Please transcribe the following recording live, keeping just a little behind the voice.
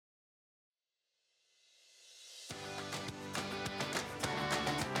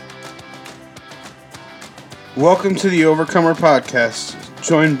Welcome to the Overcomer Podcast.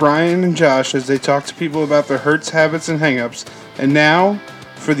 Join Brian and Josh as they talk to people about their hurts, habits, and hangups. And now,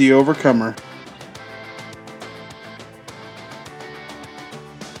 for the Overcomer.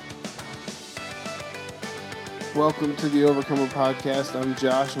 Welcome to the Overcomer Podcast. I'm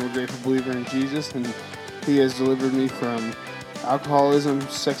Josh. I'm a grateful believer in Jesus, and He has delivered me from alcoholism,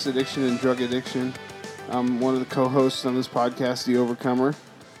 sex addiction, and drug addiction. I'm one of the co-hosts on this podcast, The Overcomer.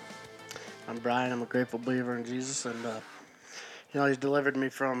 I'm Brian. I'm a grateful believer in Jesus, and He's delivered me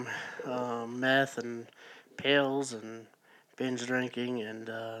from meth and pills and binge drinking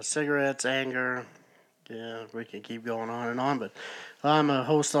and cigarettes, anger. Yeah, we can keep going on and on, but I'm a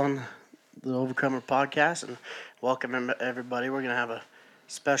host on the Overcomer podcast, and welcome everybody. We're gonna have a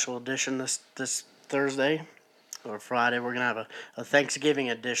special edition this Thursday or Friday. We're gonna have a Thanksgiving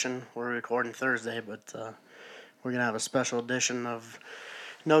edition. We're recording Thursday, but we're gonna have a special edition of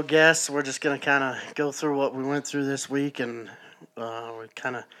no guests. We're just going to kind of go through what we went through this week, and we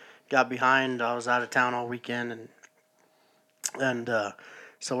kind of got behind. I was out of town all weekend, and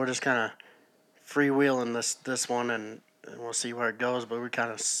so we're just kind of freewheeling this one, and we'll see where it goes. But we kind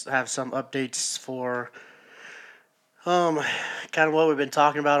of have some updates for kind of what we've been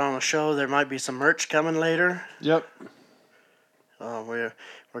talking about on the show. There might be some merch coming later. Yep.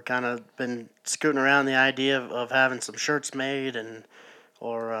 We're kind of been scooting around the idea of having some shirts made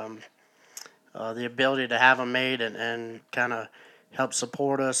or the ability to have them made and kind of help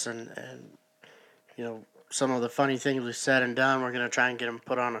support us and some of the funny things we've said and done. We're going to try and get them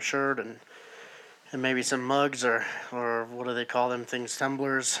put on a shirt and maybe some mugs or what do they call them things,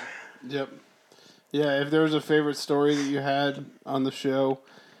 tumblers. Yep. Yeah, if there was a favorite story that you had on the show,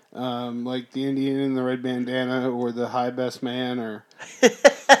 like the Indian in the red bandana or the high best man or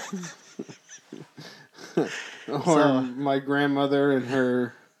my grandmother and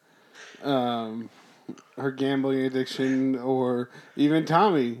her gambling addiction, or even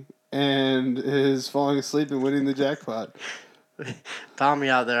Tommy and his falling asleep and winning the jackpot. Tommy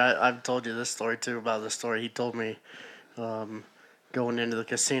out there, I've told you this story too about the story he told me going into the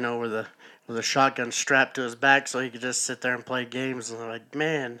casino with a shotgun strapped to his back so he could just sit there and play games. And I'm like,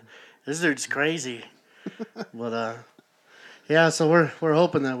 man, this dude's crazy. But yeah, so we're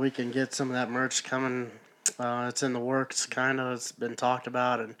hoping that we can get some of that merch coming. It's in the works, kind of. It's been talked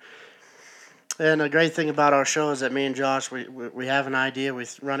about, and a great thing about our show is that me and Josh, we have an idea, we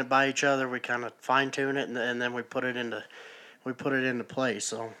run it by each other, we kind of fine tune it, and then we put it into play.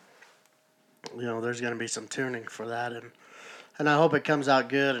 So there's going to be some tuning for that, and I hope it comes out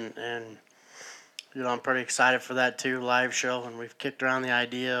good, and I'm pretty excited for that too, live show, and we've kicked around the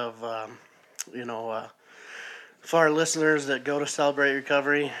idea of for our listeners that go to Celebrate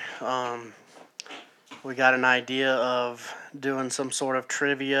Recovery, we got an idea of doing some sort of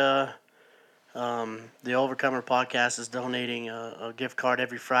trivia. The Overcomer podcast is donating a gift card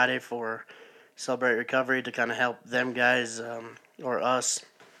every Friday for Celebrate Recovery to kind of help them guys or us.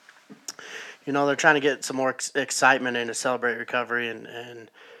 They're trying to get some more excitement into Celebrate Recovery,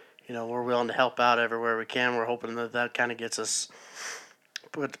 and we're willing to help out everywhere we can. We're hoping that kind of gets us,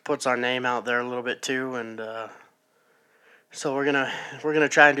 puts our name out there a little bit too, and so we're gonna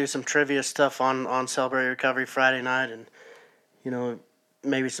try and do some trivia stuff on Celebrate Recovery Friday night, and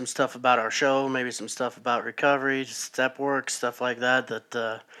maybe some stuff about our show, maybe some stuff about recovery, step work, stuff like that.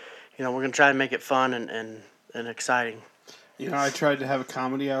 That we're gonna try and make it fun and exciting. I tried to have a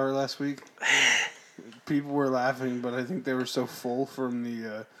comedy hour last week. People were laughing, but I think they were so full from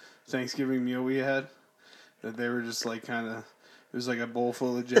the Thanksgiving meal we had that they were just like kind of, it was like a bowl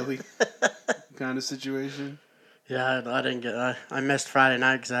full of jelly kind of situation. Yeah, I didn't get. I missed Friday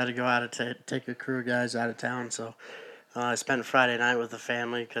night because I had to go out to take a crew of guys out of town. So I spent Friday night with the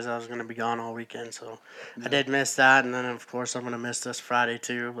family because I was going to be gone all weekend. So yeah. I did miss that, and then of course I'm going to miss this Friday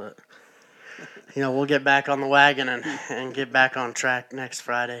too. But we'll get back on the wagon and get back on track next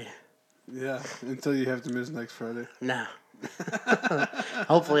Friday. Yeah, until you have to miss next Friday. No.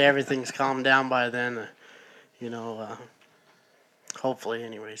 Hopefully everything's calmed down by then. Hopefully,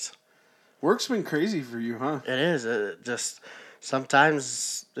 anyways. Work's been crazy for you, huh? It is. It just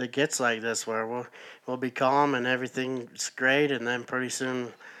sometimes it gets like this where we'll be calm and everything's great, and then pretty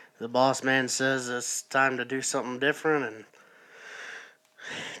soon the boss man says it's time to do something different, and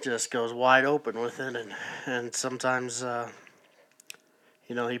just goes wide open with it, and sometimes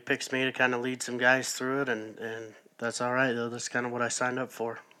he picks me to kind of lead some guys through it, and that's all right though. That's kind of what I signed up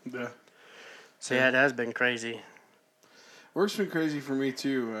for. Yeah. So yeah, it has been crazy. Work's been crazy for me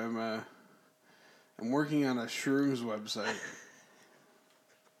too. I'm working on a shrooms website.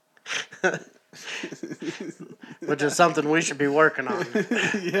 Which is something we should be working on.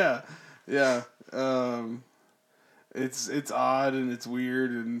 Yeah. It's odd and it's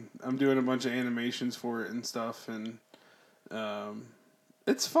weird, and I'm doing a bunch of animations for it and stuff, and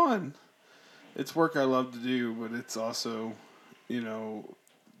it's fun. It's work I love to do, but it's also, you know,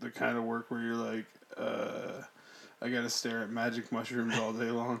 the kind of work where you're like, I gotta stare at magic mushrooms all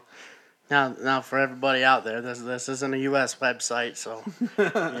day long. Now for everybody out there, this isn't a U.S. website, so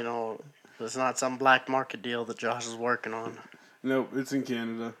you know, it's not some black market deal that Josh is working on. Nope, it's in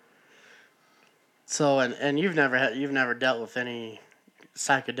Canada. So and you've never dealt with any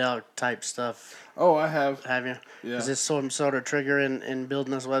psychedelic type stuff, Oh, I have. have you? Yeah. Is this some sort of trigger in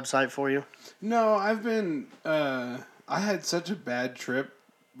building this website for you? No, I've been. I had such a bad trip,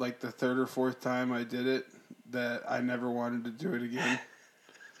 like the third or fourth time I did it, that I never wanted to do it again.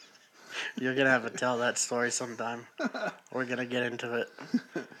 You're gonna have to tell that story sometime. We're gonna get into it.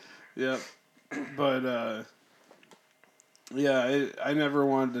 Yep. But yeah, I never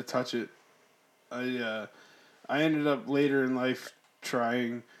wanted to touch it. I ended up later in life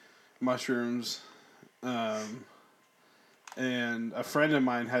trying mushrooms, and a friend of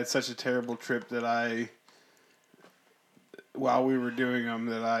mine had such a terrible trip that while we were doing them,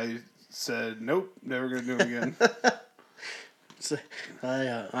 that I said, nope, never gonna do them again. So,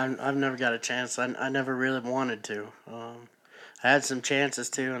 I've never got a chance. I never really wanted to. I had some chances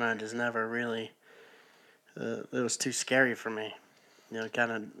too, and I just never really. It was too scary for me. You know,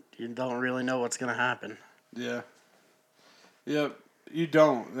 kind of you don't really know what's gonna happen. Yeah. Yep. You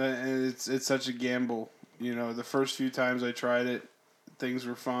don't. And it's such a gamble. You know, the first few times I tried it, things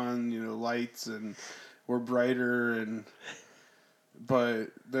were fun. You know, lights and were brighter,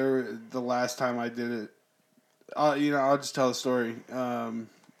 but the last time I did it, I'll just tell a story. I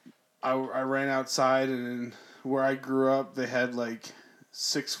ran outside, and where I grew up, they had like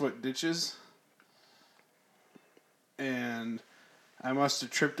 6-foot ditches, and I must have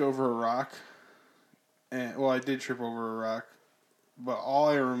tripped over a rock. And well, I did trip over a rock, but all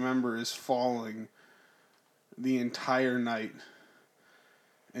I remember is falling the entire night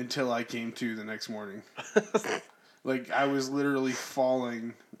until I came to the next morning. Like I was literally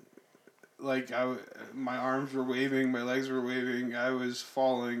falling. Like my arms were waving, my legs were waving. I was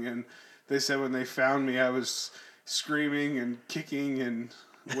falling, and they said when they found me, I was screaming and kicking and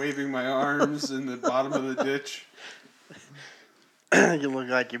waving my arms in the bottom of the ditch. You look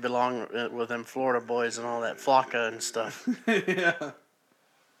like you belong with them Florida boys and all that flocka and stuff. Yeah.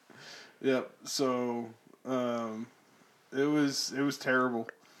 Yep. So, it was terrible,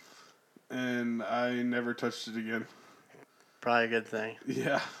 and I never touched it again. Probably a good thing.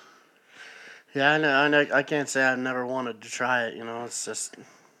 Yeah. Yeah, I know. I can't say I've never wanted to try it. You know, it's just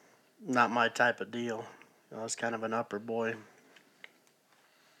not my type of deal. I was kind of an upper boy.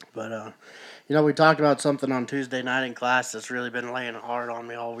 But, you know, we talked about something on Tuesday night in class that's really been laying hard on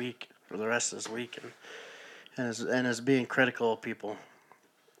me all week for the rest of this week, and is being critical of people.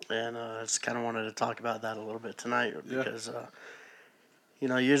 And I just kind of wanted to talk about that a little bit tonight because, you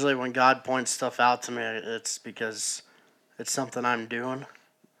know, usually when God points stuff out to me, it's because it's something I'm doing,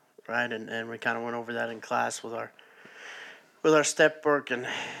 right? And we kind of went over that in class with our step work, and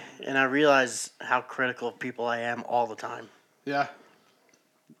I realize how critical of people I am all the time. Yeah.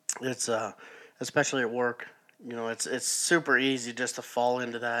 It's especially at work. You know, it's super easy just to fall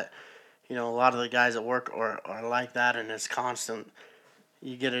into that. You know, a lot of the guys at work are like that, and it's constant.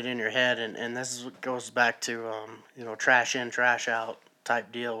 You get it in your head, and this is what goes back to you know, trash in, trash out type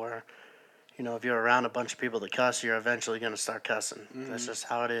deal where, you know, if you're around a bunch of people that cuss, you're eventually going to start cussing. Mm-hmm. That's just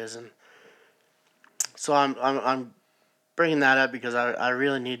how it is, and so I'm bringing that up because I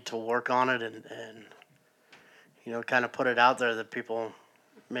really need to work on it and you know, kind of put it out there that people,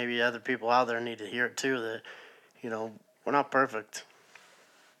 maybe other people out there need to hear it too, that, you know, we're not perfect.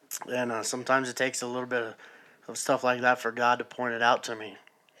 And sometimes it takes a little bit of stuff like that for God to point it out to me.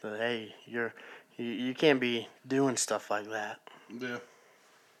 That, hey, you can't be doing stuff like that. Yeah.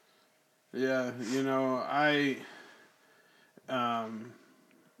 Yeah, you know,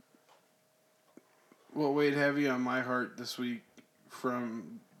 what weighed heavy on my heart this week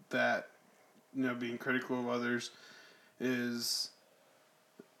from that, you know, being critical of others is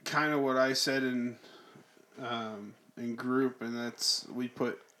kind of what I said in group, and that's we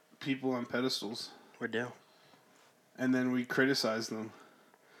put people on pedestals. We do. And then we criticize them.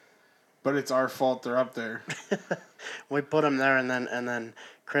 But it's our fault they're up there. We put them there and then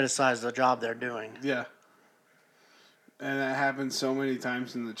criticize the job they're doing. Yeah. And that happens so many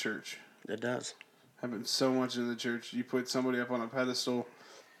times in the church. It does. Happens so much in the church. You put somebody up on a pedestal,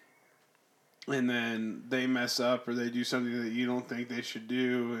 and then they mess up or they do something that you don't think they should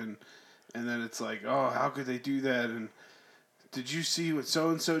do, and then it's like, oh, how could they do that? And did you see what so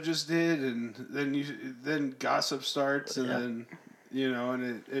and so just did? And then gossip starts, and then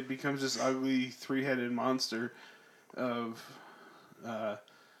and it becomes this ugly 3-headed monster of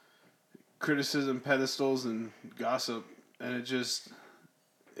criticism, pedestals, and gossip, and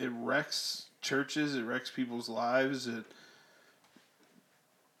it wrecks churches, it wrecks people's lives.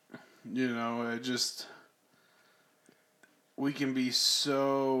 We can be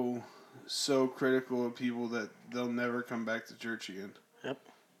so critical of people that they'll never come back to church again. Yep.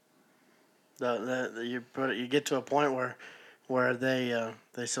 You get to a point where they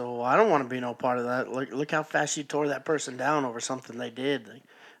say, well, I don't want to be no part of that. Look how fast you tore that person down over something they did.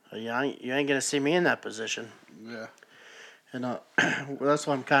 You ain't gonna see me in that position. Yeah. And that's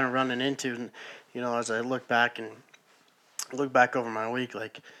what I'm kind of running into. As I look back over my week,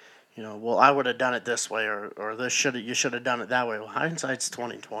 well, I would have done it this way, or you should have done it that way. Well, hindsight's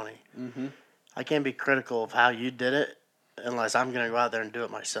 20/20. Mm-hmm. I can't be critical of how you did it unless I'm gonna go out there and do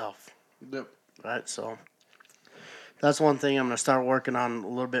it myself. Yep. Right. So that's one thing I'm gonna start working on a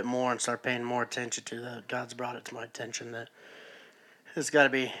little bit more and start paying more attention to. That God's brought it to my attention that it's got to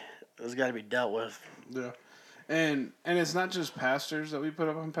be dealt with. Yeah. And it's not just pastors that we put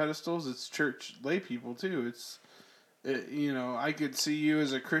up on pedestals. It's church lay people too. I could see you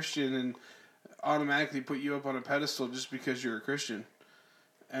as a Christian and automatically put you up on a pedestal just because you're a Christian.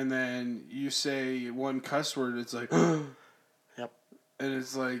 And then you say one cuss word, it's like, yep. And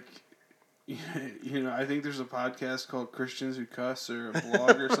it's like, I think there's a podcast called Christians Who Cuss or a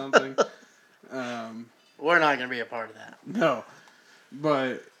blog or something. We're not going to be a part of that. No.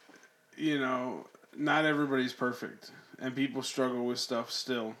 But, not everybody's perfect. And people struggle with stuff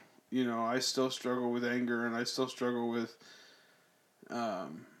still. I still struggle with anger, and I still struggle with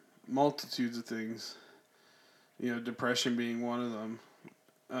multitudes of things. Depression being one of them.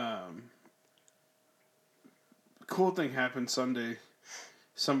 Cool thing happened Sunday.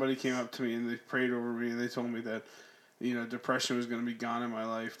 Somebody came up to me and they prayed over me, and they told me that, depression was going to be gone in my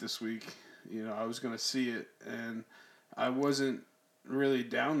life this week. I was going to see it, and I wasn't really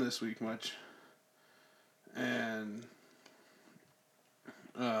down this week much. And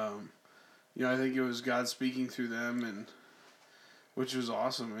I think it was God speaking through them, and which was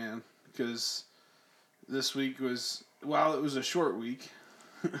awesome, man. Because this week it was a short week.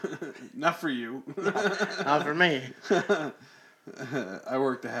 Not for you. Not for me. I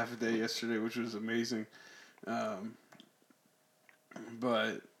worked a half a day yesterday, which was amazing. But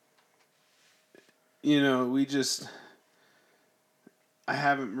I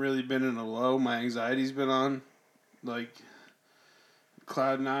haven't really been in a low. My anxiety's been on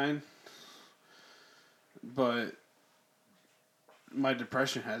cloud 9, but my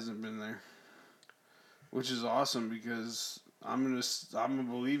depression hasn't been there, which is awesome because I'm gonna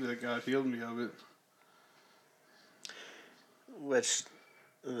believe that God healed me of it. Which,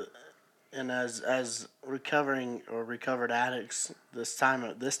 and as recovered addicts, this time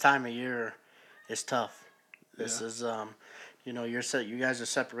of year is tough. This is you guys are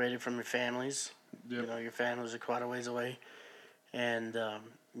separated from your families. Yep. Your families are quite a ways away, and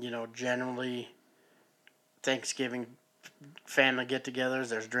generally Thanksgiving family get-togethers.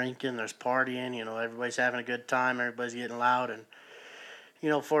 There's drinking, there's partying. Everybody's having a good time. Everybody's getting loud, and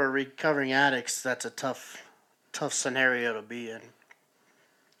for recovering addicts, that's a tough scenario to be in.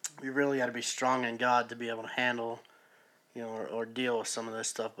 You really got to be strong in God to be able to handle, or deal with some of this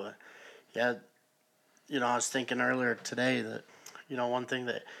stuff. But yeah, I was thinking earlier today that, one thing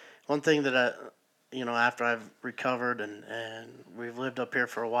that I, after I've recovered and we've lived up here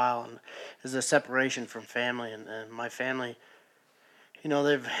for a while, and is the separation from family and my family.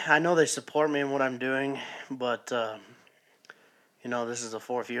 I know they support me in what I'm doing, but this is the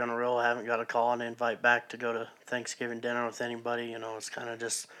 4th year in a row I haven't got a call and invite back to go to Thanksgiving dinner with anybody. It's kind of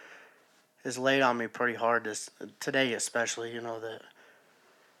just is laid on me pretty hard today, especially.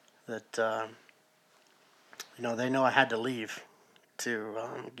 That they know I had to leave to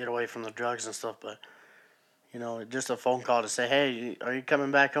get away from the drugs and stuff, but just a phone call to say, hey, are you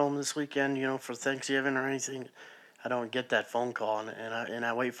coming back home this weekend? For Thanksgiving or anything. I don't get that phone call, and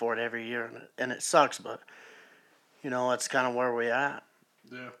I wait for it every year, and it sucks, but that's kind of where we're at.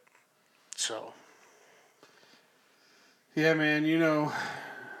 Yeah. So. Yeah, man,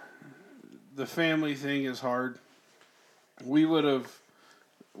 the family thing is hard. We were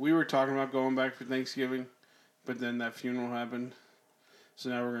talking about going back for Thanksgiving, but then that funeral happened. So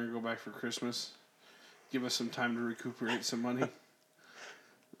now we're going to go back for Christmas. Give us some time to recuperate some money.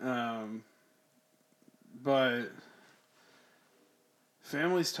 But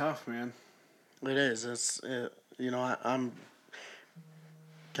family's tough, man. It is. I'm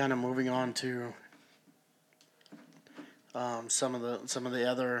kind of moving on to Some of the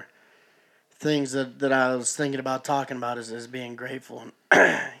other things that I was thinking about talking about is being grateful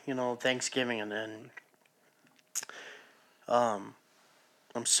and Thanksgiving and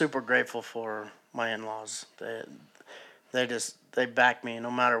I'm super grateful for my in-laws. They back me no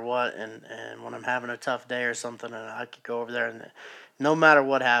matter what, and when I'm having a tough day or something, and I could go over there, and no matter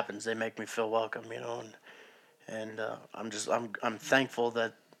what happens, they make me feel welcome. And I'm thankful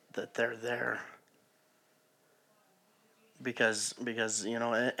that they're there because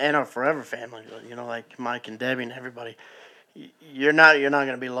and our forever family, like Mike and Debbie and everybody. You're not going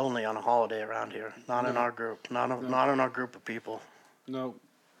to be lonely on a holiday around here. Not in No, our group. Not no, not in our group of people. no.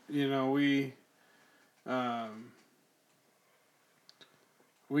 Um,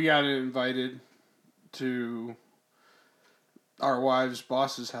 we got invited to our wives'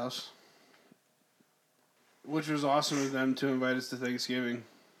 boss's house, which was awesome of them to invite us to Thanksgiving.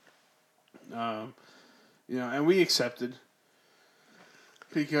 Um, and we accepted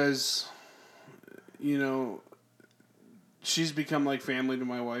because, you know, she's become like family to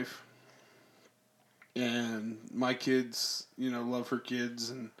my wife. And my kids, love her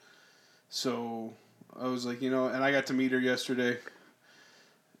kids. And so I was like, and I got to meet her yesterday,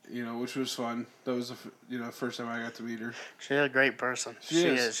 which was fun. That was the first time I got to meet her. She's a great person. She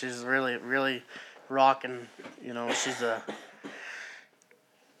is. She's really, really rocking.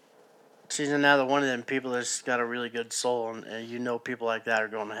 She's another one of them people that's got a really good soul, and people like that are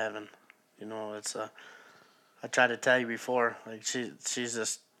going to heaven. I tried to tell you before, like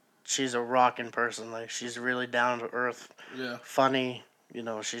she's a rocking person. Like she's really down to earth, Yeah. funny.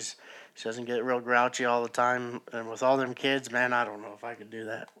 She doesn't get real grouchy all the time. And with all them kids, man, I don't know if I could do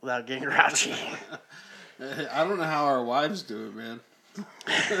that without getting grouchy. I don't know how our wives do it, man.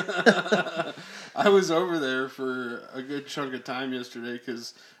 I was over there for a good chunk of time yesterday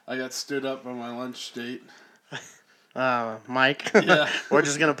because I got stood up on my lunch date. Mike, Yeah. We're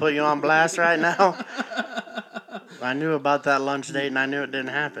just going to put you on blast right now. I knew about that lunch date, and I knew it didn't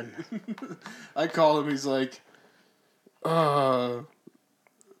happen. I called him. He's like,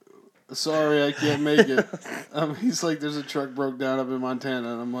 sorry, I can't make it. He's like, there's a truck broke down up in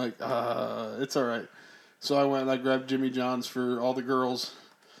Montana. And I'm like, it's all right. So I went and I grabbed Jimmy John's for all the girls.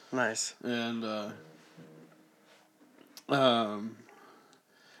 Nice. And,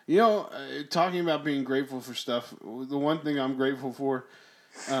 talking about being grateful for stuff, the one thing I'm grateful for,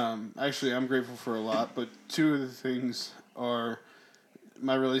 actually I'm grateful for a lot, but two of the things are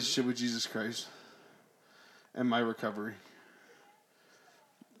my relationship with Jesus Christ and my recovery.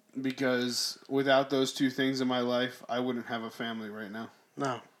 Because without those two things in my life, I wouldn't have a family right now.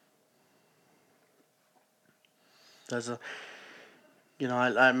 No.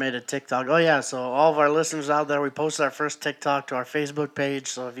 I made a TikTok. Oh, yeah, so all of our listeners out there, we posted our first TikTok to our Facebook page,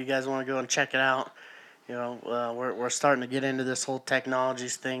 so if you guys want to go and check it out, we're starting to get into this whole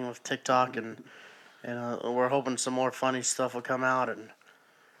technologies thing with TikTok, and we're hoping some more funny stuff will come out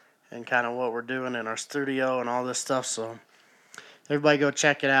and kind of what we're doing in our studio and all this stuff, so everybody go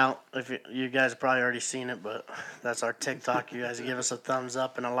check it out. If you guys have probably already seen it, but that's our TikTok. You guys give us a thumbs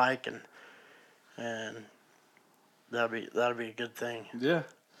up and a like, and that'll be a good thing. Yeah,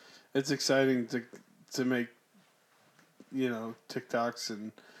 it's exciting to make TikToks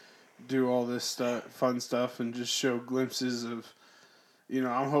and do all this fun stuff and just show glimpses of.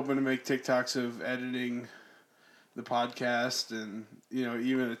 I'm hoping to make TikToks of editing the podcast and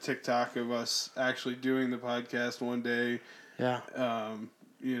even a TikTok of us actually doing the podcast one day. Yeah.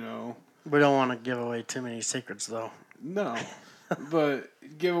 We don't want to give away too many secrets, though. No, but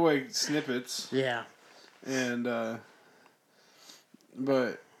give away snippets. Yeah. And,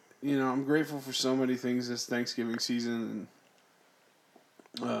 but, I'm grateful for so many things this Thanksgiving season.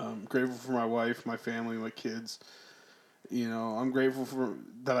 And I'm grateful for my wife, my family, my kids. I'm grateful for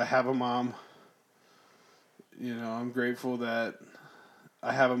that I have a mom. I'm grateful that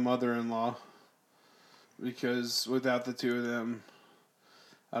I have a mother-in-law. Because without the two of them,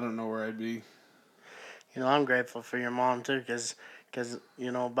 I don't know where I'd be. I'm grateful for your mom, too, because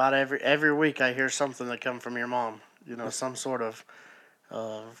about every week I hear something that come from your mom. Some sort of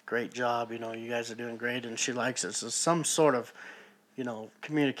great job. You guys are doing great, and she likes it. So some sort of,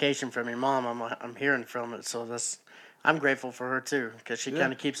 communication from your mom. I'm hearing from it. So I'm grateful for her too, because she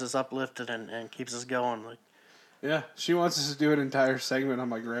kind of keeps us uplifted and keeps us going. Yeah, she wants us to do an entire segment on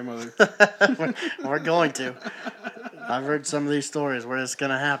my grandmother. We're going to. I've heard some of these stories where it's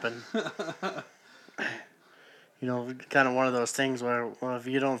going to happen. Kind of one of those things where, well, if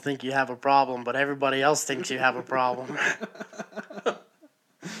you don't think you have a problem, but everybody else thinks you have a problem.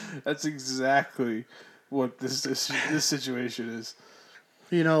 That's exactly what this situation is.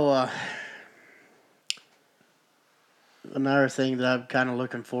 Another thing that I'm kind of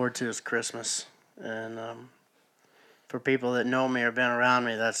looking forward to is Christmas, and for people that know me or been around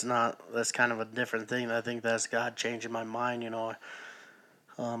me, that's kind of a different thing. I think that's God changing my mind.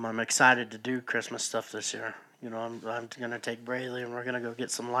 I'm excited to do Christmas stuff this year. I'm gonna take Braylee and we're gonna go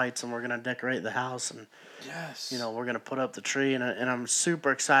get some lights and we're gonna decorate the house and Yes. we're gonna put up the tree and I'm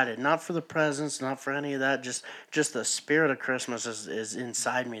super excited. Not for the presents, not for any of that. Just the spirit of Christmas is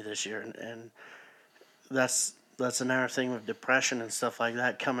inside me this year, and that's another thing with depression and stuff like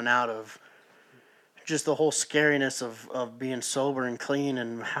that coming out of just the whole scariness of being sober and clean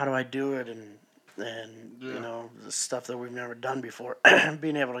and how do I do it and the stuff that we've never done before.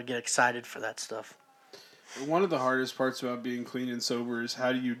 Being able to get excited for that stuff. One of the hardest parts about being clean and sober is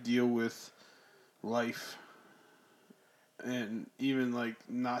how do you deal with life and even like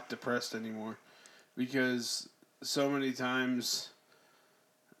not depressed anymore, because so many times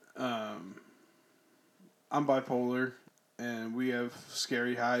I'm bipolar and we have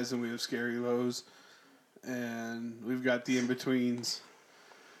scary highs and we have scary lows and we've got the in-betweens.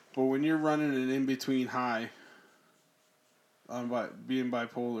 But when you're running an in-between high on being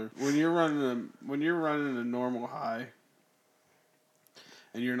bipolar, when you're running a normal high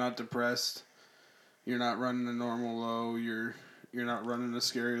and you're not depressed, you're not running a normal low, you're not running a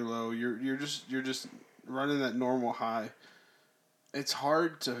scary low, you're just running that normal high. It's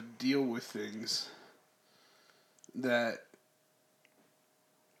hard to deal with things that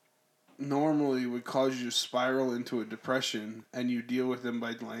normally would cause you to spiral into a depression, and you deal with them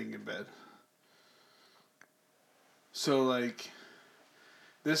by laying in bed. So like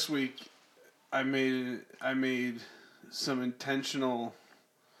this week I made some intentional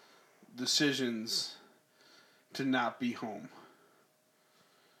decisions to not be home,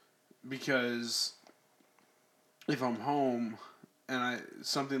 because if I'm home and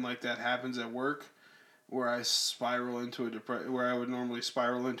something like that happens at work where I spiral into where I would normally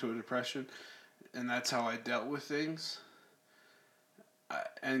spiral into a depression, and that's how I dealt with things,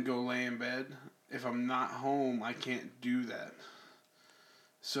 and go lay in bed. If I'm not home, I can't do that.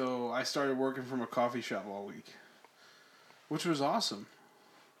 So I started working from a coffee shop all week, which was awesome.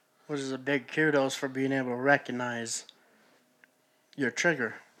 Which is a big kudos for being able to recognize your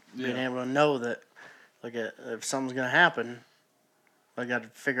trigger. Yeah. Being able to know that, like, if something's going to happen, I got to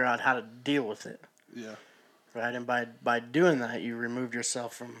figure out how to deal with it. Yeah. Right? And by doing that, you remove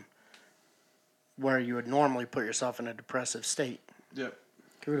yourself from where you would normally put yourself in a depressive state. Yep.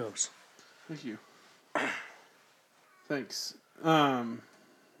 Kudos. Thank you. Thanks.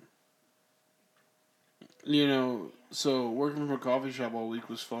 So working from a coffee shop all week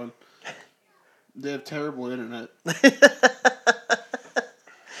was fun. They have terrible internet.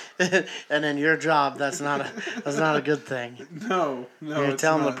 And then your job, that's not a good thing. No. You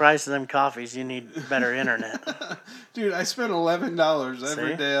tell them the price of them coffees, you need better internet. Dude, I spent $11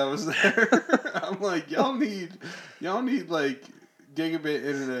 every day I was there. I'm like, y'all need like gigabit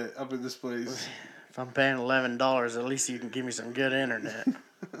internet up in this place. If I'm paying $11, at least you can give me some good internet.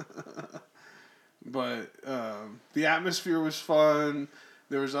 But the atmosphere was fun.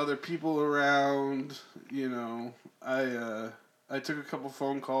 There was other people around. I took a couple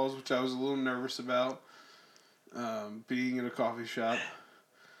phone calls, which I was a little nervous about, being in a coffee shop.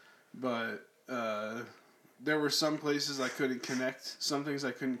 But there were some places I couldn't connect. Some things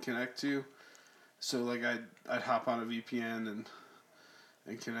I couldn't connect to. So like I'd hop on a VPN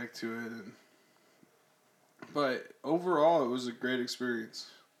and connect to it. But overall, it was a great experience.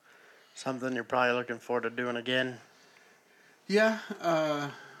 Something you're probably looking forward to doing again. Yeah,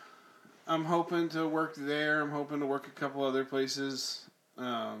 I'm hoping to work there. I'm hoping to work a couple other places.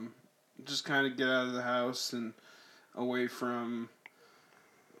 Just kind of get out of the house and away from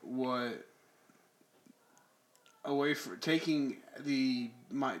taking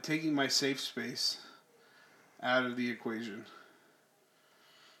my safe space out of the equation.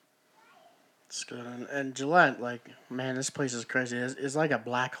 It's good. And Gillette, like, man, this place is crazy. It's like a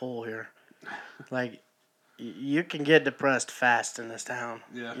black hole here. Like, you can get depressed fast in this town.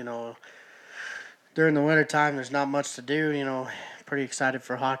 Yeah. During the wintertime, there's not much to do. Pretty excited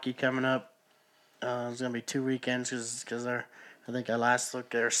for hockey coming up. It's going to be 2 weekends because I think I last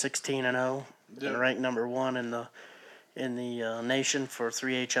looked, they're 16-0. Yep. And ranked number 1 in the nation for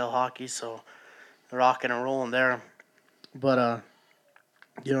 3HL hockey. So, rocking and rolling there. But,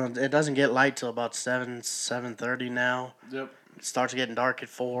 it doesn't get light till about 7:30 now. Yep. It starts getting dark at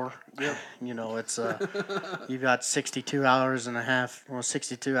 4. Yep. It's you've got 62 hours and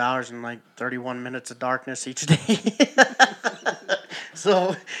 32 hours and like 31 minutes of darkness each day.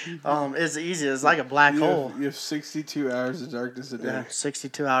 So, it's easy. It's like a black hole. You have 62 hours of darkness a day. Yeah,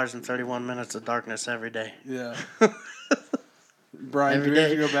 62 hours and 31 minutes of darkness every day. Yeah. Brian, Every do we have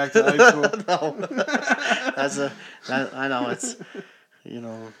day. to go back to high school? No. I know it's, you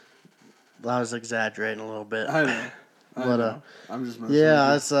know, I was exaggerating a little bit. I know. But, I'm just messing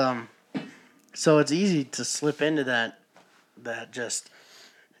yeah, with it's, so it's easy to slip into that just,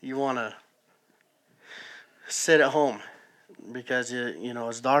 you want to sit at home because, you know,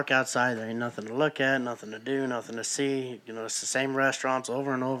 it's dark outside. There ain't nothing to look at, nothing to do, nothing to see. You know, it's the same restaurants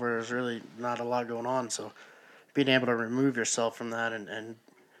over and over. There's really not a lot going on. So being able to remove yourself from that and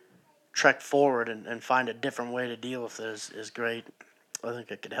trek forward and find a different way to deal with it is great. I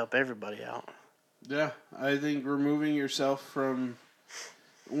think it could help everybody out. Yeah, I think removing yourself from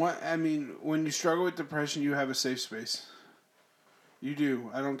when you struggle with depression, you have a safe space. You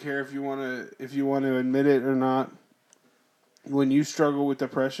do. I don't care if you want to admit it or not. When you struggle with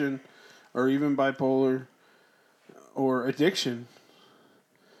depression or even bipolar or addiction,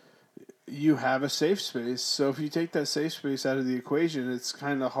 you have a safe space. So if you take that safe space out of the equation, it's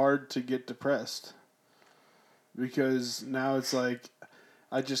kind of hard to get depressed. Because now it's like,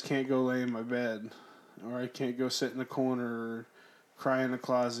 I just can't go lay in my bed. Or I can't go sit in a corner or cry in a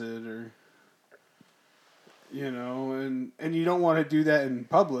closet or, and you don't want to do that in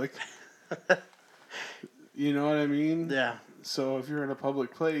public. You know what I mean? Yeah. So if you're in a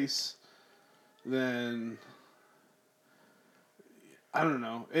public place, then I don't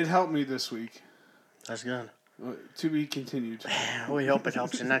know. It helped me this week. That's good. To be continued. We hope it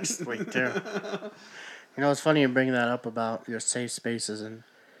helps you next week, too. You know, it's funny you bring that up about your safe spaces. And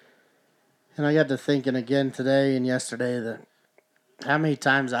I got to thinking again today and yesterday that how many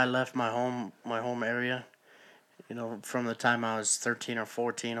times I left my home area, you know, from the time I was 13 or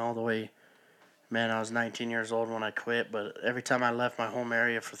 14 all the way, man, I was 19 years old when I quit. But every time I left my home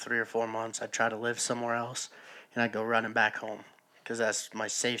area for 3 or 4 months, I'd try to live somewhere else, and I'd go running back home because that's my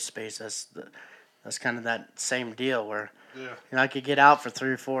safe space. That's kind of that same deal where, Yeah. you know, I could get out for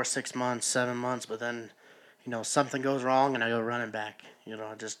 3 or 4, 6 months, 7 months, but then, you know, something goes wrong and I go running back. You know,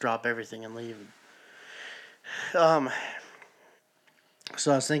 I just drop everything and leave. So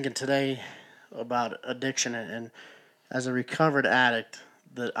I was thinking today about addiction and as a recovered addict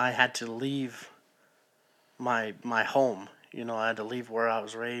that I had to leave my home. You know, I had to leave where I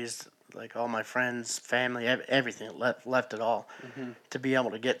was raised, like all my friends, family, everything, left it all to be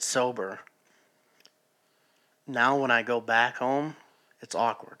able to get sober. Now when I go back home, it's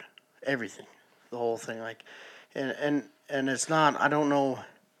awkward. Everything, the whole thing, like, and it's not. I don't know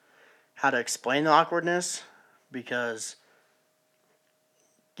how to explain the awkwardness because,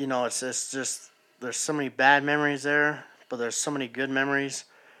 you know, it's just there's so many bad memories there, but there's so many good memories.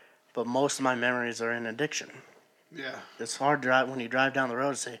 But most of my memories are in addiction. Yeah. It's hard when you drive down the road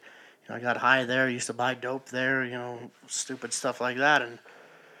and say, you know, I got high there, used to buy dope there, you know, stupid stuff like that, and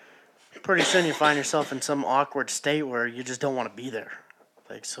pretty soon you find yourself in some awkward state where you just don't want to be there.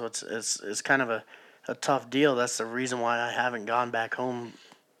 Like, so it's kind of a tough deal. That's the reason why I haven't gone back home.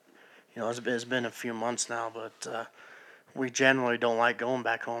 You know, it's been a few months now, but we generally don't like going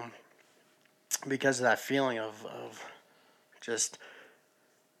back home because of that feeling of just,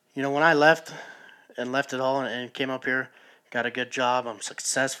 you know, when I left it all and came up here, got a good job, I'm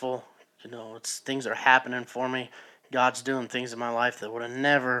successful. You know, things are happening for me. God's doing things in my life that would have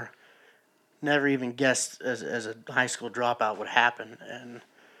never even guessed as a high school dropout would happen. And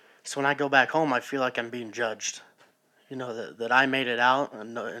so when I go back home, I feel like I'm being judged. You know, that I made it out,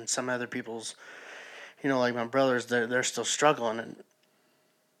 and some other people's, you know, like my brothers, they're still struggling, and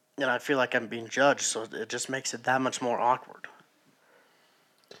I feel like I'm being judged. So it just makes it that much more awkward.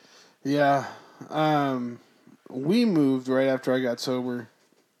 Yeah. We moved right after I got sober.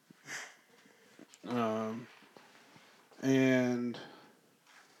 And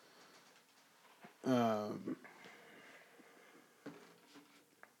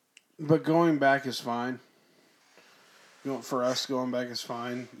but going back is fine. For us, going back is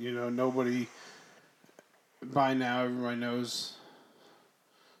fine. You know, nobody, by now, everybody knows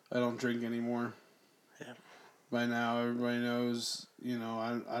I don't drink anymore. Yeah. By now, everybody knows, you know,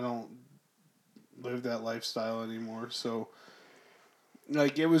 I don't live that lifestyle anymore. So,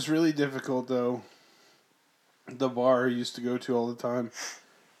 like, it was really difficult, though. The bar I used to go to all the time,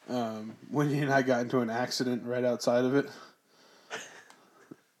 when he and I got into an accident right outside of it.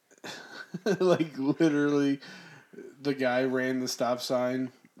 Like, literally, the guy ran the stop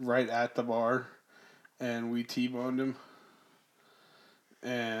sign right at the bar, and we T-boned him.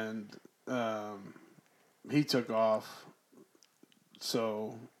 And he took off,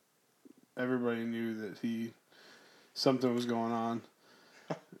 so everybody knew that something was going on.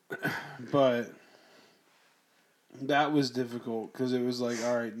 but that was difficult because it was like,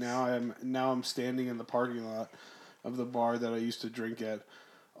 all right, now I'm standing in the parking lot of the bar that I used to drink at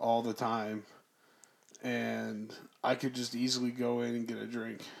all the time, and I could just easily go in and get a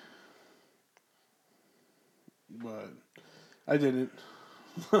drink, but I didn't.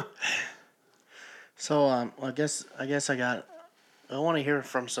 So I guess I want to hear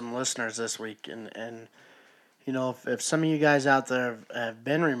from some listeners this week, and if some of you guys out there have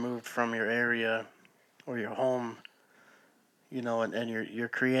been removed from your area or your home, and you're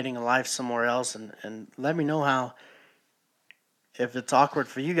creating a life somewhere else, and let me know how, if it's awkward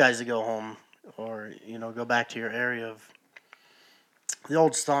for you guys to go home or go back to your area of the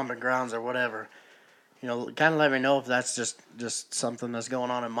old stomping grounds or whatever. Kind of let me know if that's just something that's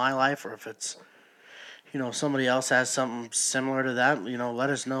going on in my life, or if it's somebody else has something similar to that. Let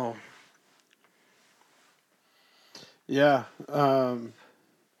us know. Yeah, and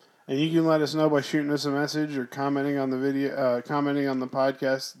you can let us know by shooting us a message or commenting on the video, commenting on the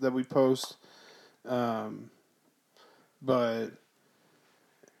podcast that we post. But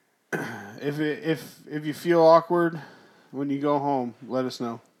if you feel awkward when you go home, let us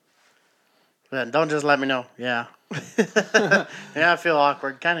know. Yeah, don't just let me know. Yeah. Yeah, I feel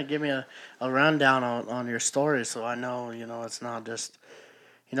awkward. Kind of give me a rundown on your story so I know, it's not just,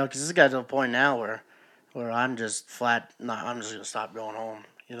 because this got to a point now where I'm just flat, no, I'm just going to stop going home.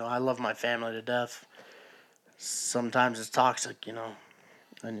 I love my family to death. Sometimes it's toxic,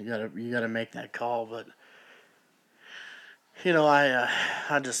 and you gotta make that call. But, I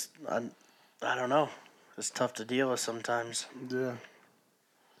don't know. It's tough to deal with sometimes. Yeah.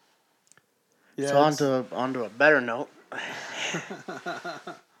 So onto a better note.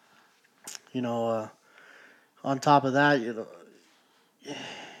 On top of that,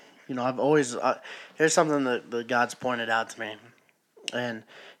 I've always here's something that God's pointed out to me, and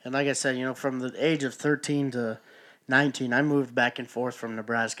like I said, from the age of 13 to 19, I moved back and forth from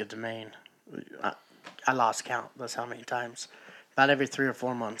Nebraska to Maine. I lost count. That's how many times. About every 3 or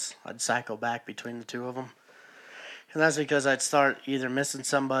 4 months, I'd cycle back between the two of them, and that's because I'd start either missing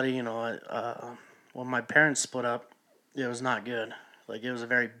somebody. When my parents split up, it was not good. Like, it was a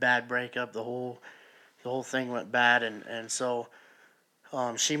very bad breakup. The whole thing went bad, and so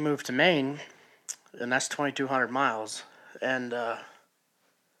she moved to Maine, and that's 2,200 miles, and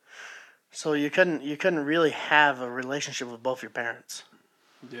so you couldn't really have a relationship with both your parents.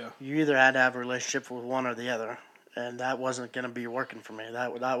 Yeah. You either had to have a relationship with one or the other, and that wasn't going to be working for me.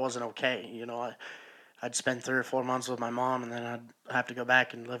 That wasn't okay. I'd spend 3 or 4 months with my mom, and then I'd have to go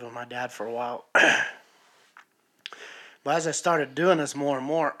back and live with my dad for a while. But as I started doing this more and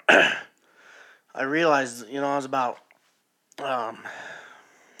more, I realized, I was about um,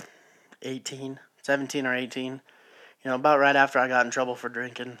 18, 17 or 18. About right after I got in trouble for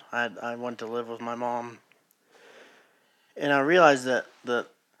drinking, I went to live with my mom. And I realized that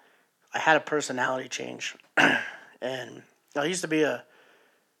I had a personality change. And I used to be a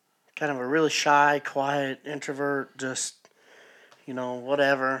kind of a really shy, quiet, introvert, just,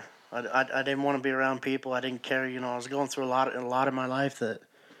 whatever. I didn't want to be around people. I didn't care. I was going through a lot of my life that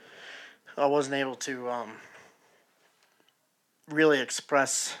I wasn't able to really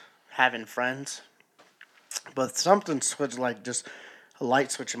express having friends. But something switched, like just a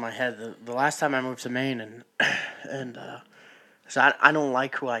light switch in my head. The last time I moved to Maine, and so I don't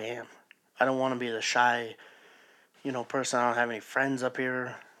like who I am. I don't want to be the shy, person. I don't have any friends up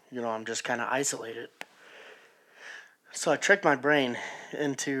here. I'm just kind of isolated. So I tricked my brain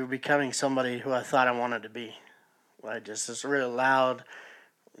into becoming somebody who I thought I wanted to be. Like, just this really loud,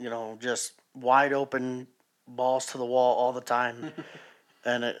 just wide open, balls to the wall all the time.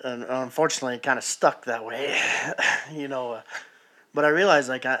 And unfortunately, it kind of stuck that way, you know. But I realized,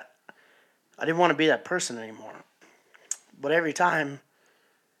 like, I didn't want to be that person anymore. But every time,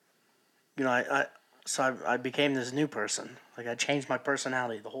 I became this new person. Like, I changed my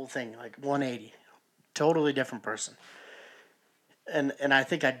personality, the whole thing, like 180, totally different person. And I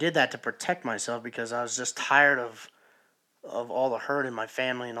think I did that to protect myself because I was just tired of all the hurt in my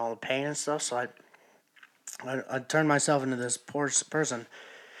family and all the pain and stuff. So I turned myself into this poor person,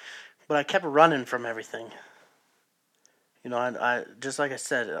 but I kept running from everything. I just like I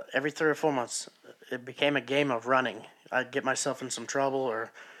said, every 3 or 4 months, it became a game of running. I'd get myself in some trouble,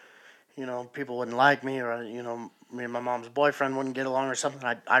 or people wouldn't like me, or me and my mom's boyfriend wouldn't get along, or something.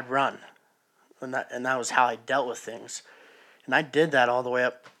 I'd run, and that was how I dealt with things, and I did that all the way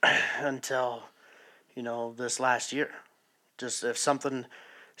up until this last year. Just if something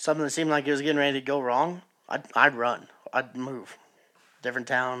that seemed like it was getting ready to go wrong, I'd run, I'd move, different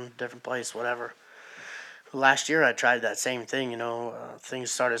town, different place, whatever. last year I tried that same thing.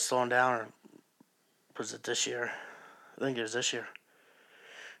 Things started slowing down. Or was it this year? I think it was this year.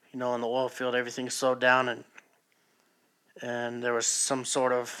 In the oil field, everything slowed down, and there was some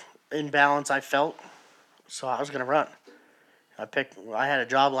sort of imbalance I felt. So I was gonna run. I had a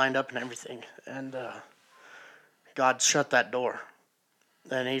job lined up and everything, and God shut that door,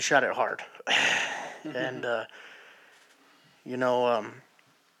 and He shut it hard. And you know,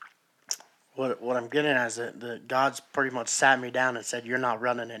 what I'm getting at is that God's pretty much sat me down and said, "You're not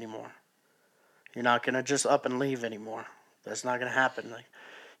running anymore. You're not gonna just up and leave anymore. That's not gonna happen. Like,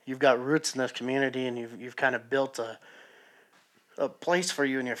 you've got roots in this community, and you've kind of built a place for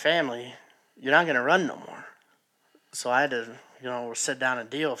you and your family. You're not gonna run no more." So I had to, sit down and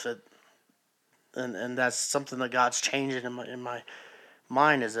deal with it, and that's something that God's changing in my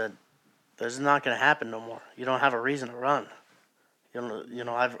mind, is that there's not gonna happen no more. You don't have a reason to run.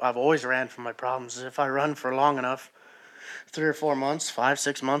 I've always ran from my problems. If I run for long enough, 3 or 4 months, 5,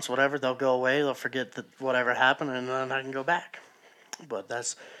 6 months, whatever, they'll go away. They'll forget that whatever happened, and then I can go back. But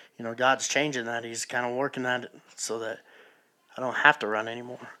that's, God's changing that. He's kind of working at it so that I don't have to run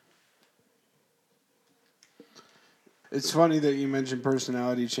anymore. It's funny that you mentioned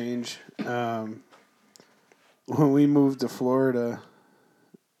personality change. When we moved to Florida,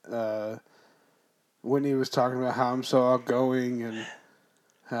 Whitney was talking about how I'm so outgoing and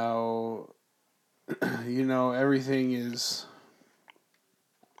how, everything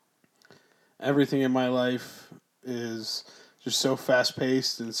in my life is just so fast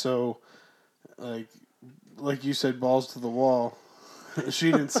paced and so, like you said, balls to the wall.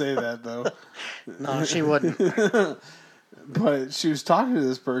 She didn't say that though. No, she wouldn't. But she was talking to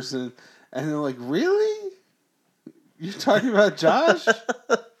this person, and they're like, "Really? You're talking about Josh?"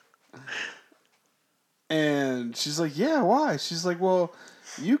 And she's like, "Yeah, why?" She's like, "Well,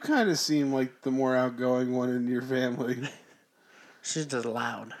 you kind of seem like the more outgoing one in your family." She's just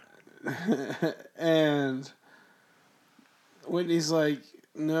loud. And Whitney's like,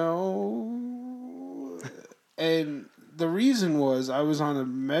 "No." And the reason was I was on a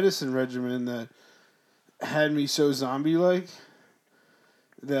medicine regimen that had me so zombie-like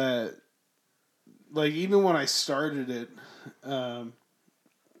that, like, even when I started it,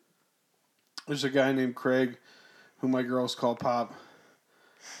 there's a guy named Craig, who my girls call Pop.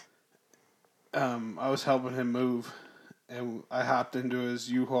 I was helping him move, and I hopped into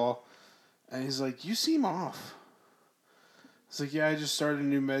his U-Haul, and he's like, "You seem off." It's like, "Yeah, I just started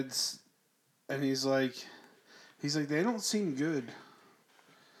new meds," and he's like, "They don't seem good."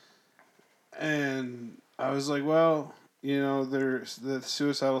 And I was like, "Well, the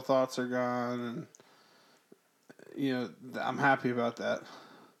suicidal thoughts are gone, and I'm happy about that."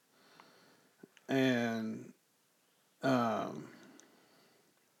 And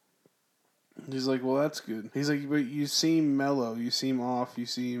he's like, "Well, that's good." He's like, "But you seem mellow. You seem off.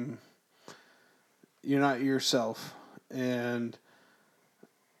 You're not yourself." And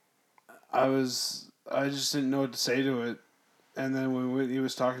I just didn't know what to say to it. And then when Whitney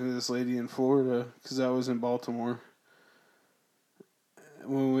was talking to this lady in Florida, because I was in Baltimore,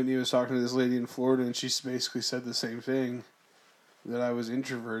 when Whitney was talking to this lady in Florida, and she basically said the same thing, that I was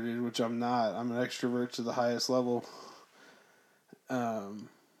introverted, which I'm not. I'm an extrovert to the highest level. I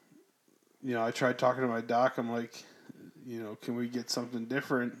tried talking to my doc. I'm like, can we get something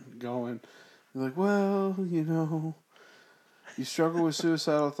different going? They're like, well, you struggle with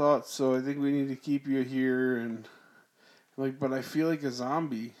suicidal thoughts, so I think we need to keep you here. And I'm like, but I feel like a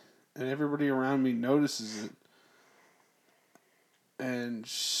zombie, and everybody around me notices it. And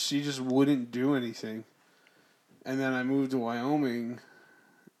she just wouldn't do anything. And then I moved to Wyoming,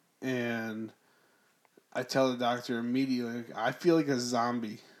 and I tell the doctor immediately, I feel like a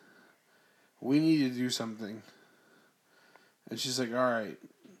zombie. We need to do something. And she's like, all right,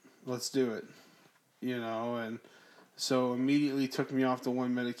 let's do it. And so immediately took me off the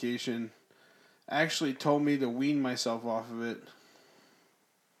one medication. Actually told me to wean myself off of it.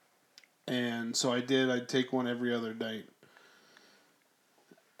 And so I did. I'd take one every other night.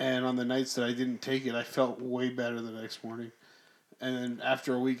 And on the nights that I didn't take it, I felt way better the next morning. And then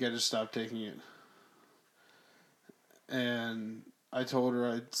after a week, I just stopped taking it. And I told her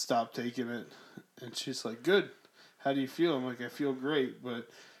I'd stop taking it. And she's like, good. How do you feel? I'm like, I feel great, but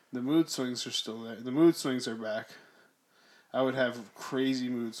the mood swings are still there. The mood swings are back. I would have crazy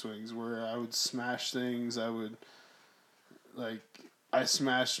mood swings where I would smash things. I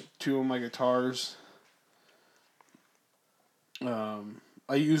smashed 2 of my guitars.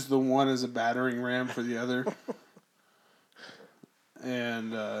 I used the one as a battering ram for the other.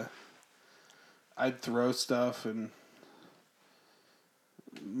 And I'd throw stuff and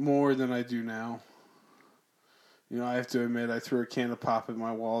more than I do now. I have to admit, I threw a can of pop at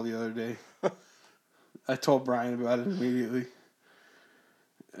my wall the other day. I told Brian about it immediately.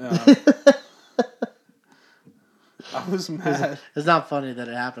 I was mad. It's not funny that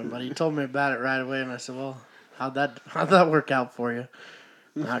it happened, but he told me about it right away, and I said, "Well, how'd that work out for you?"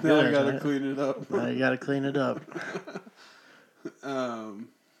 Not Now good. I gotta Right? clean it up. Now you gotta clean it up.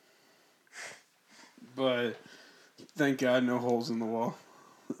 But thank God, no holes in the wall.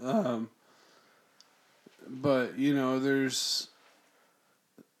 But there's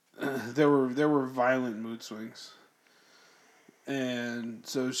there were violent mood swings, and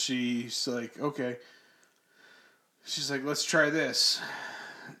so she's like, okay. She's like, let's try this,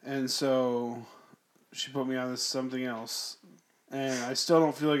 and so she put me on this something else, and I still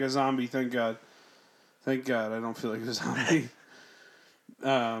don't feel like a zombie. Thank God. Thank God, I don't feel like a zombie.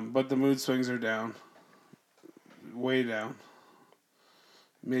 But the mood swings are down, way down.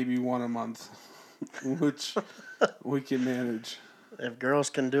 Maybe one a month, which we can manage. If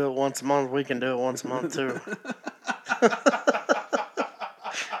girls can do it once a month, we can do it once a month too.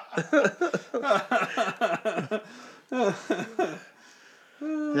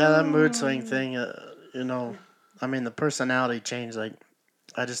 Yeah, that mood swing thing, the personality change. Like,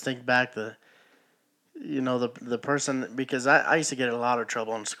 I just think back the person, because I used to get in a lot of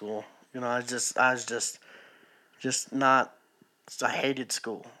trouble in school. I was just not. I hated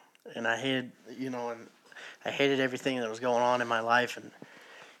school, and I hated everything that was going on in my life, and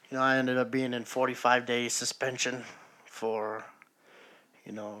I ended up being in 45-day suspension for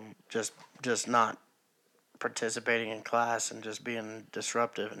just not participating in class and just being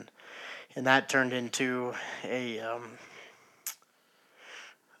disruptive, and that turned into a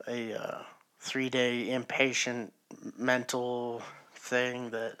 3-day inpatient mental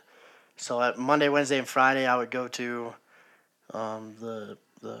thing. So at Monday, Wednesday, and Friday I would go to the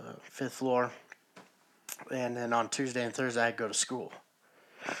fifth floor, and then on Tuesday and Thursday I'd go to school.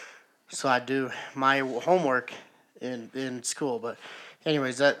 So I do my homework in school, but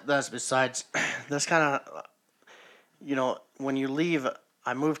anyways, that's besides. That's kind of when you leave.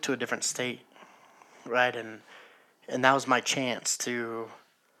 I moved to a different state, right, and that was my chance to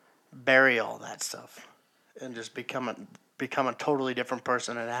bury all that stuff and just become a totally different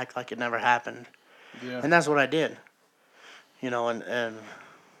person and act like it never happened. Yeah. And that's what I did. And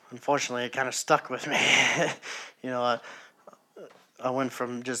unfortunately it kind of stuck with me. I went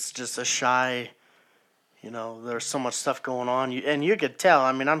from just a shy, there's so much stuff going on. And you could tell,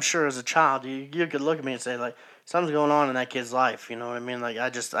 I mean, I'm sure as a child, you could look at me and say, like, something's going on in that kid's life, you know what I mean? Like, I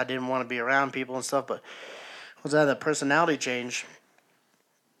didn't want to be around people and stuff, but was that personality change?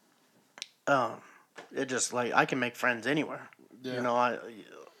 It just, like, I can make friends anywhere. Yeah.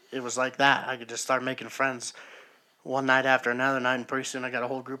 It was like that. I could just start making friends one night after another night, and pretty soon I got a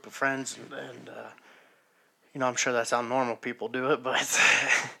whole group of friends, and I'm sure that's how normal people do it, but,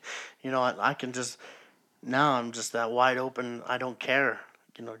 I can just, now I'm just that wide open, I don't care.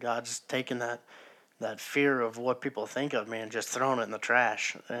 God's taken that fear of what people think of me and just thrown it in the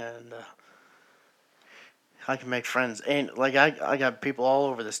trash, and I can make friends. And, like, I got people all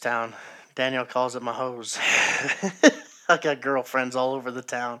over this town. Danielle calls it my hose. I got girlfriends all over the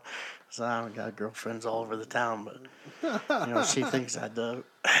town. So I don't got girlfriends all over the town, but, she thinks I do.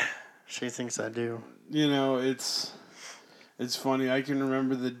 She thinks I do. It's funny. I can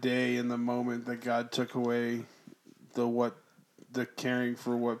remember the day and the moment that God took away the caring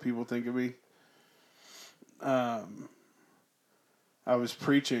for what people think of me. I was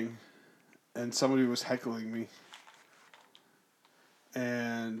preaching, and somebody was heckling me,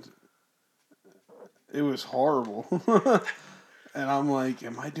 and it was horrible. And I'm like,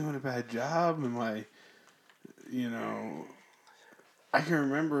 am I doing a bad job? Am I, I can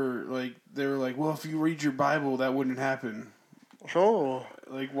remember, like, they were like, well, if you read your Bible, that wouldn't happen. Oh.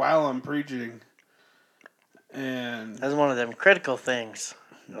 Like, while I'm preaching. And that's one of them critical things.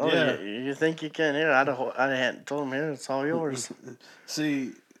 Oh, yeah. You think you can? Here, I hadn't told him, here, it's all yours.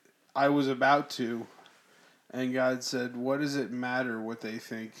 See, I was about to, and God said, what does it matter what they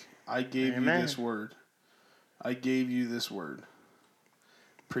think? I gave Amen. you this word. I gave you this word.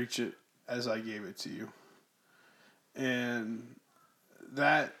 Preach it as I gave it to you. And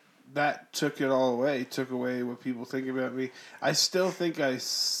that took it all away. Took away what people think about me. I still think I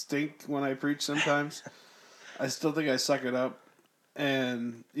stink when I preach sometimes. I still think I suck it up.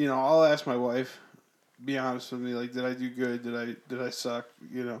 And, I'll ask my wife, be honest with me, like, did I do good? Did I suck?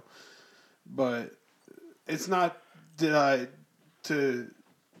 But it's not it's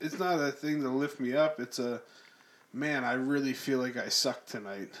not a thing to lift me up. It's man, I really feel like I suck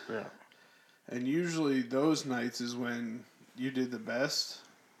tonight. Yeah. And usually those nights is when you did the best.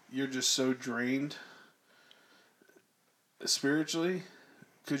 You're just so drained. spiritually,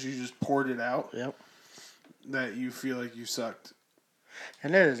 because you just poured it out, Yep. that you feel like you sucked.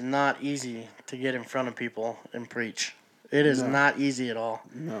 And it is not easy to get in front of people and preach. It is No. not easy at all.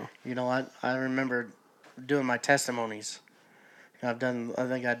 No. You know, I remember doing my testimonies. I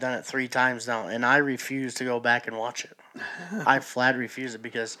think I've done it 3 times now, and I refuse to go back and watch it. I flat refuse it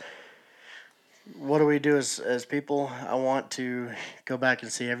because what do we do as people? I want to go back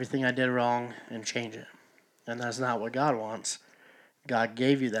and see everything I did wrong and change it. And that's not what God wants. God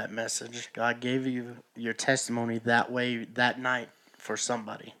gave you that message. God gave you your testimony that way that night for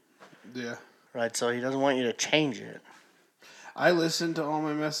somebody. Yeah. Right? So he doesn't want you to change it. I listen to all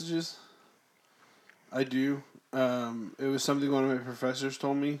my messages. I do. It was something one of my professors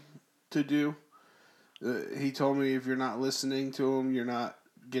told me to do. He told me if you're not listening to them, you're not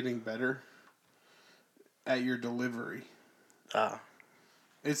getting better at your delivery.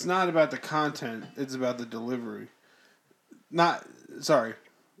 It's not about the content, it's about the delivery.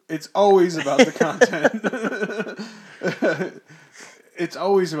 It's always about the content. It's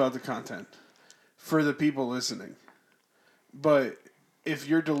always about the content for the people listening. But if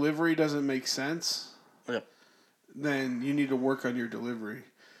your delivery doesn't make sense, Yep. then you need to work on your delivery.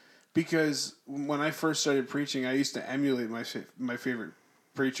 Because when I first started preaching, I used to emulate my favorite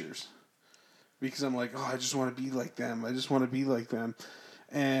preachers. Because I'm like, I just want to be like them. I just want to be like them.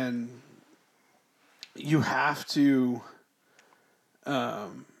 And you have to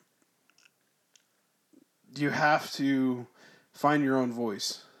find your own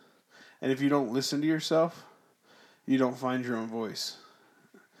voice. And if you don't listen to yourself, you don't find your own voice.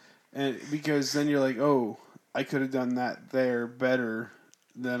 And because then you're like, I could have done that there better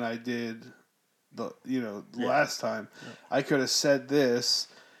than I did last time. Yeah. I could have said this.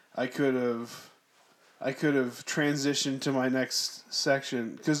 I could have transitioned to my next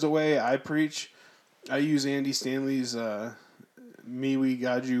section. Because the way I preach, I use Andy Stanley's Me, We,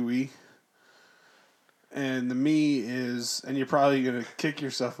 God, You, We. And the me is, and you're probably going to kick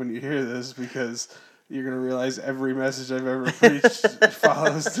yourself when you hear this because you're going to realize every message I've ever preached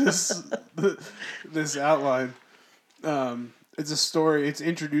follows this outline. It's a story. It's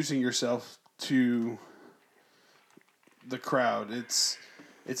introducing yourself to the crowd. It's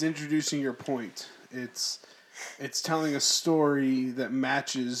introducing your point. It's telling a story that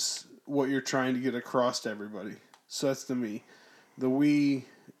matches what you're trying to get across to everybody. So that's the me. The we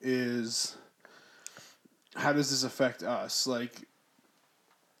is, how does this affect us? Like,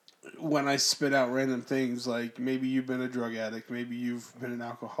 when I spit out random things, like maybe you've been a drug addict, maybe you've been an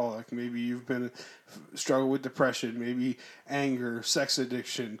alcoholic, maybe you've been struggle with depression, maybe anger, sex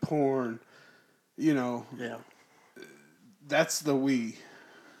addiction, porn, Yeah. That's the we.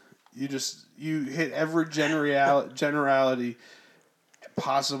 You hit every generality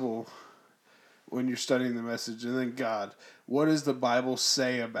possible when you're studying the message. And then God, what does the Bible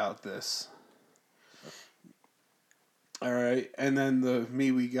say about this? All right. And then the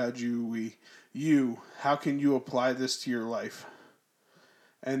me, we, God, you, how can you apply this to your life?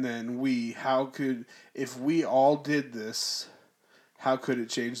 And then if we all did this, how could it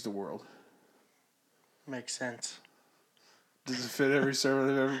change the world? Makes sense. Does it fit every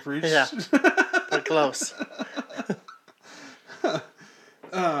sermon I've ever preached? Yeah. Pretty close.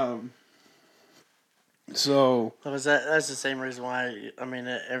 So that's the same reason why,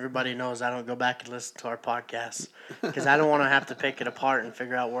 everybody knows I don't go back and listen to our podcasts. Because I don't want to have to pick it apart and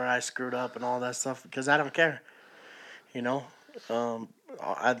figure out where I screwed up and all that stuff. Because I don't care.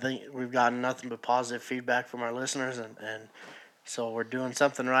 I think we've gotten nothing but positive feedback from our listeners. And so we're doing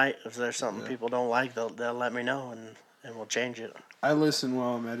something right. If there's something people don't like, they'll let me know and we'll change it. I listen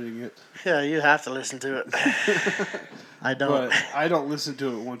while I'm editing it. Yeah, you have to listen to it. I don't. But I don't listen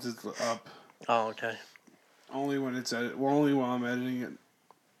to it once it's up. Oh, okay. Only when it's only while I'm editing it.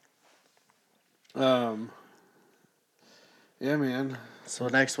 Yeah, man. So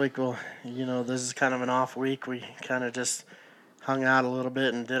next week this is kind of an off week. We kind of just hung out a little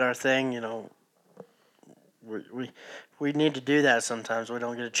bit and did our thing. We need to do that sometimes. We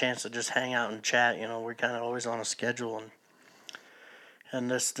don't get a chance to just hang out and chat. We're kind of always on a schedule,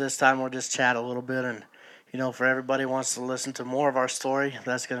 and this time we'll just chat a little bit. And for everybody who wants to listen to more of our story,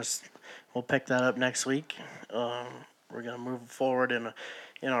 we'll pick that up next week. We're gonna move forward in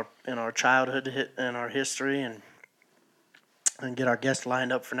our childhood and our history and get our guest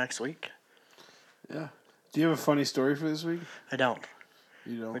lined up for next week. Yeah. Do you have a funny story for this week? I don't.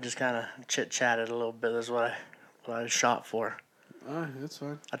 You don't? We just kind of chit-chatted a little bit. That's what I shot for. All right, that's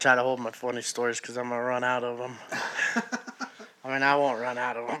fine. I try to hold my funny stories because I'm going to run out of them. I won't run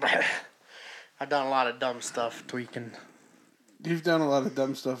out of them, but I've done a lot of dumb stuff tweaking. You've done a lot of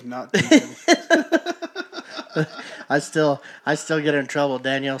dumb stuff not tweaking. I still get in trouble.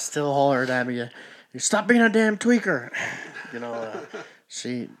 Danielle still hollered at me, "You stop being a damn tweaker." You know,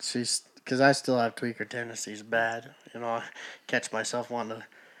 she's because I still have tweaker tendencies bad. You know, I catch myself wanting to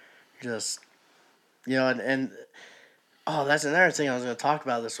just, and oh, that's another thing I was going to talk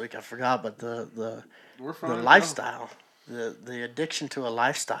about this week. I forgot, but the lifestyle, the addiction to a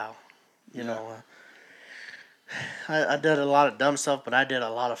lifestyle. You know, I did a lot of dumb stuff, but I did a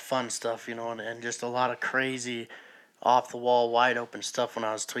lot of fun stuff. And just a lot of crazy, off the wall, wide open stuff when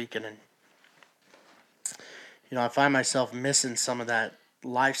I was tweaking, and I find myself missing some of that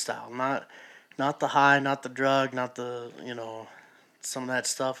lifestyle. Not the high, not the drug, not the some of that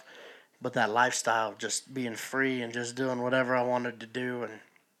stuff, but that lifestyle of just being free and just doing whatever I wanted to do. And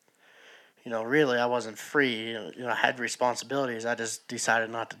really, I wasn't free. I had responsibilities. I just decided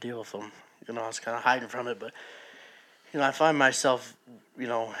not to deal with them. I was kind of hiding from it, but I find myself,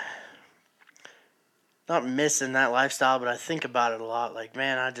 not missing that lifestyle, but I think about it a lot. Like,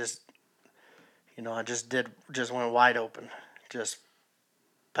 man, I just went wide open, just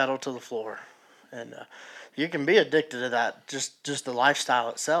pedal to the floor, and you can be addicted to that, just the lifestyle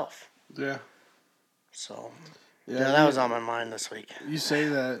itself. Yeah. So, that was on my mind this week. You say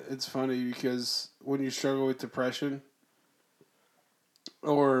that, it's funny because when you struggle with depression,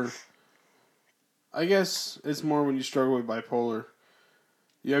 or I guess it's more when you struggle with bipolar,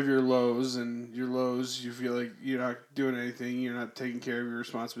 you have your lows, and your lows, you feel like you're not doing anything, you're not taking care of your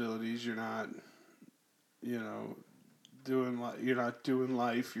responsibilities, you're not, you're not doing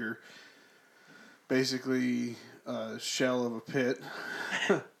life, you're basically a shell of a pit.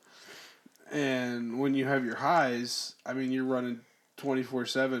 And when you have your highs, I mean, you're running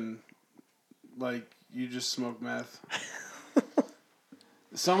 24/7 like you just smoke meth.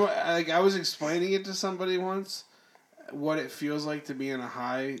 I was explaining it to somebody once, what it feels like to be in a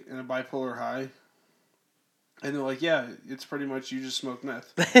bipolar high. And they're like, yeah, it's pretty much you just smoke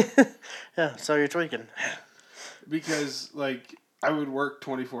meth. Yeah, so you're tweaking. Because, I would work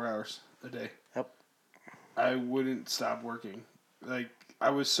 24 hours a day. Yep. I wouldn't stop working. I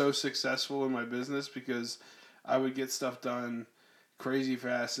was so successful in my business because I would get stuff done crazy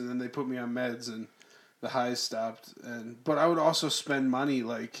fast, and then they put me on meds, and the highs stopped. But I would also spend money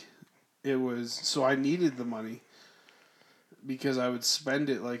so I needed the money because I would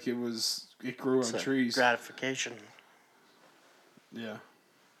spend it like it grew on trees. Gratification. Yeah.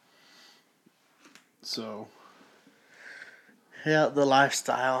 So. Yeah, the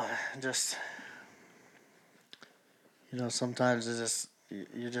lifestyle, just, sometimes it's just,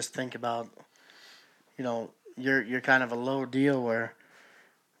 you just think about, you're kind of a low deal where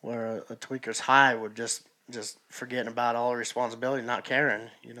a tweaker's high would just forgetting about all responsibility, not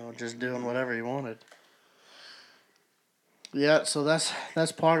caring, just doing whatever he wanted. Yeah, so that's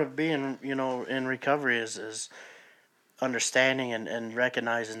part of being, in recovery is understanding and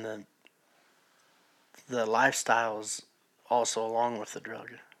recognizing the lifestyles also along with the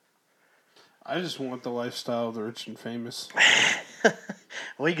drug. I just want the lifestyle of the rich and famous.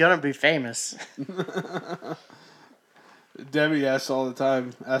 We gonna be famous. Debbie asks our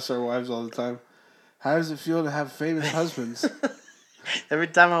wives all the time, how does it feel to have famous husbands? Every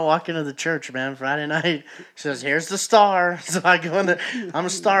time I walk into the church, man, Friday night, she says, "Here's the star." So I go in there, I'm a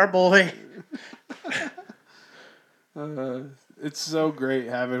star boy. It's so great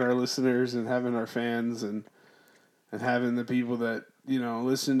having our listeners and having our fans and having the people that,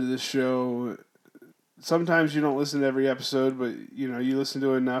 listen to this show. Sometimes you don't listen to every episode, but, you listen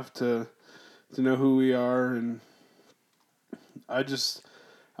to enough to know who we are. And I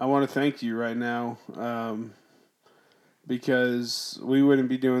want to thank you right now because we wouldn't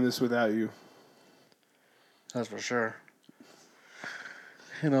be doing this without you. That's for sure.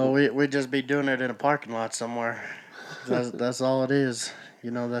 We'd just be doing it in a parking lot somewhere. That's all it is.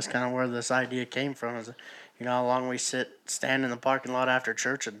 That's kind of where this idea came from. Is how long we stand in the parking lot after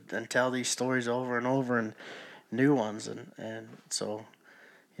church and tell these stories over and over and new ones. And so,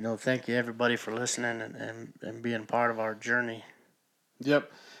 thank you everybody for listening and being part of our journey.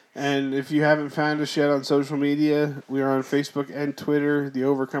 Yep. And if you haven't found us yet on social media, we are on Facebook and Twitter, The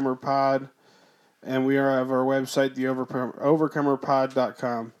Overcomer Pod. And we have our website,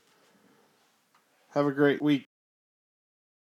 theovercomerpod.com. Have a great week.